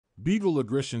Beagle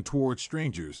aggression towards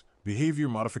strangers, behavior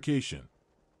modification.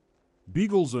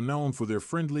 Beagles are known for their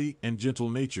friendly and gentle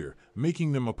nature,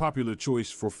 making them a popular choice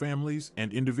for families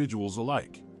and individuals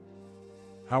alike.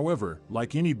 However,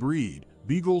 like any breed,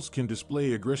 Beagles can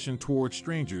display aggression towards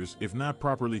strangers if not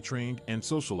properly trained and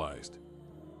socialized.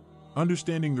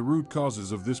 Understanding the root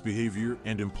causes of this behavior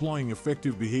and employing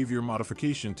effective behavior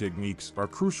modification techniques are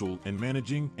crucial in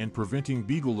managing and preventing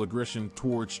Beagle aggression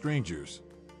towards strangers.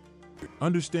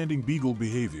 Understanding Beagle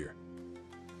behavior.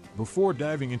 Before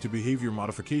diving into behavior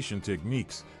modification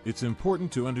techniques, it's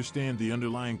important to understand the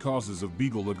underlying causes of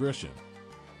Beagle aggression.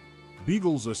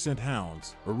 Beagles are scent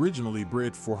hounds, originally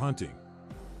bred for hunting.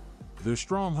 Their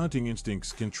strong hunting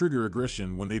instincts can trigger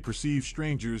aggression when they perceive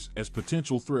strangers as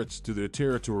potential threats to their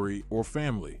territory or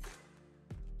family.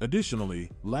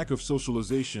 Additionally, lack of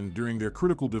socialization during their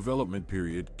critical development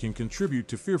period can contribute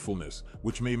to fearfulness,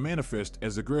 which may manifest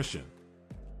as aggression.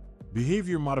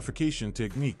 Behavior modification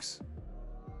techniques.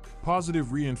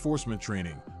 Positive reinforcement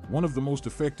training. One of the most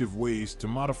effective ways to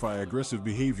modify aggressive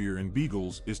behavior in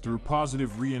Beagles is through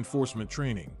positive reinforcement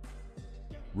training.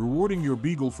 Rewarding your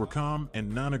Beagle for calm and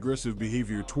non-aggressive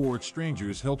behavior towards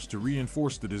strangers helps to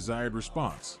reinforce the desired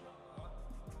response.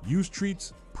 Use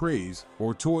treats, praise,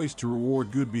 or toys to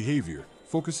reward good behavior,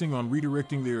 focusing on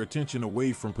redirecting their attention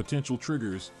away from potential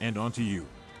triggers and onto you.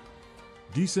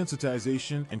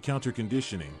 Desensitization and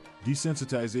counter-conditioning.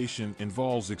 Desensitization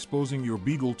involves exposing your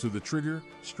Beagle to the trigger,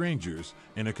 strangers,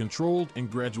 in a controlled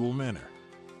and gradual manner.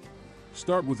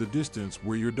 Start with a distance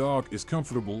where your dog is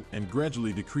comfortable and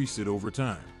gradually decrease it over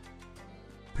time.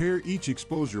 Pair each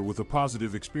exposure with a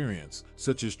positive experience,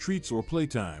 such as treats or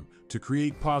playtime, to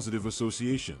create positive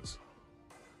associations.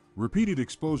 Repeated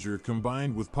exposure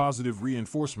combined with positive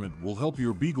reinforcement will help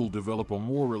your Beagle develop a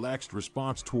more relaxed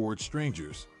response towards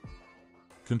strangers.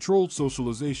 Controlled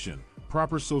socialization.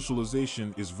 Proper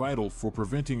socialization is vital for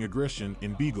preventing aggression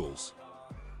in Beagles.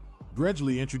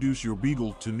 Gradually introduce your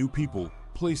Beagle to new people,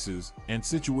 places, and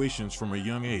situations from a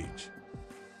young age.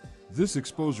 This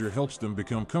exposure helps them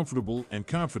become comfortable and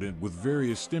confident with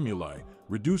various stimuli,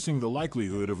 reducing the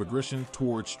likelihood of aggression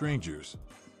towards strangers.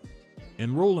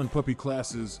 Enroll in puppy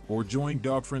classes or join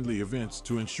dog-friendly events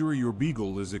to ensure your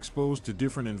Beagle is exposed to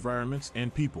different environments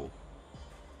and people.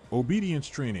 Obedience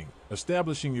training.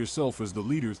 Establishing yourself as the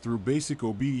leader through basic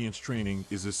obedience training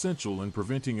is essential in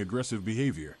preventing aggressive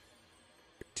behavior.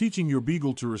 Teaching your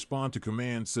Beagle to respond to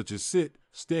commands such as sit,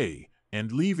 stay,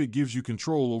 and leave it gives you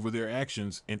control over their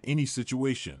actions in any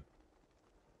situation.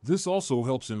 This also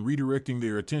helps in redirecting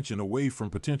their attention away from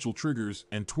potential triggers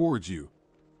and towards you.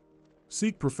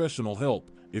 Seek professional help.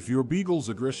 If your Beagle's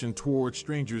aggression towards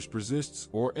strangers persists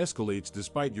or escalates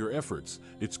despite your efforts,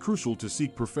 it's crucial to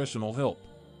seek professional help.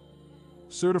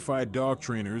 Certified dog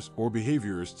trainers or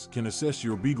behaviorists can assess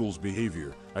your Beagle's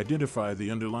behavior, identify the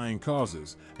underlying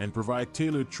causes, and provide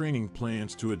tailored training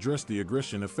plans to address the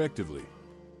aggression effectively.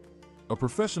 A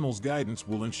professional's guidance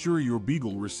will ensure your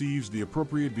Beagle receives the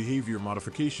appropriate behavior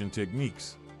modification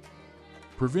techniques.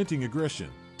 Preventing aggression.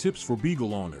 Tips for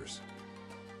Beagle owners.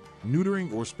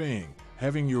 Neutering or spaying.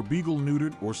 Having your Beagle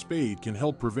neutered or spayed can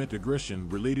help prevent aggression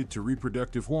related to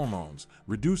reproductive hormones,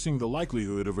 reducing the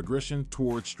likelihood of aggression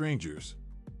towards strangers.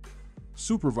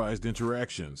 Supervised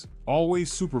interactions.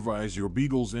 Always supervise your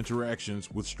Beagle's interactions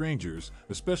with strangers,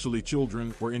 especially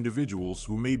children or individuals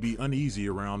who may be uneasy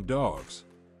around dogs.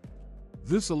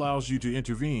 This allows you to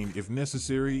intervene if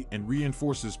necessary and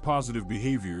reinforces positive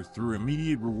behavior through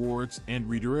immediate rewards and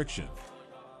redirection.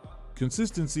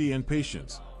 Consistency and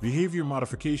patience. Behavior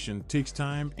modification takes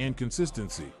time and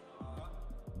consistency.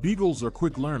 Beagles are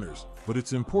quick learners, but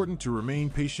it's important to remain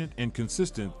patient and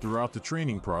consistent throughout the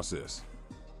training process.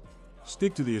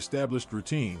 Stick to the established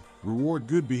routine, reward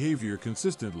good behavior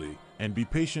consistently, and be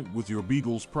patient with your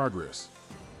Beagle's progress.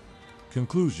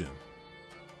 Conclusion.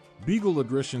 Beagle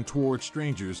aggression towards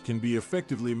strangers can be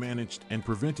effectively managed and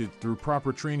prevented through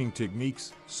proper training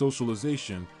techniques,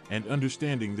 socialization, and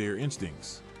understanding their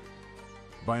instincts.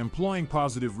 By employing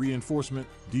positive reinforcement,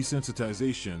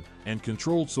 desensitization, and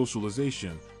controlled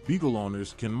socialization, Beagle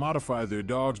owners can modify their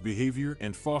dog's behavior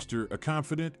and foster a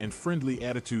confident and friendly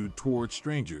attitude towards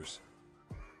strangers.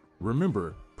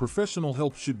 Remember, professional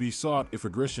help should be sought if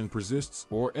aggression persists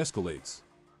or escalates.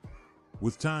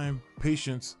 With time,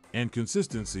 patience, and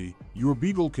consistency, your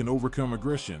Beagle can overcome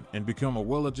aggression and become a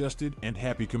well-adjusted and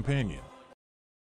happy companion.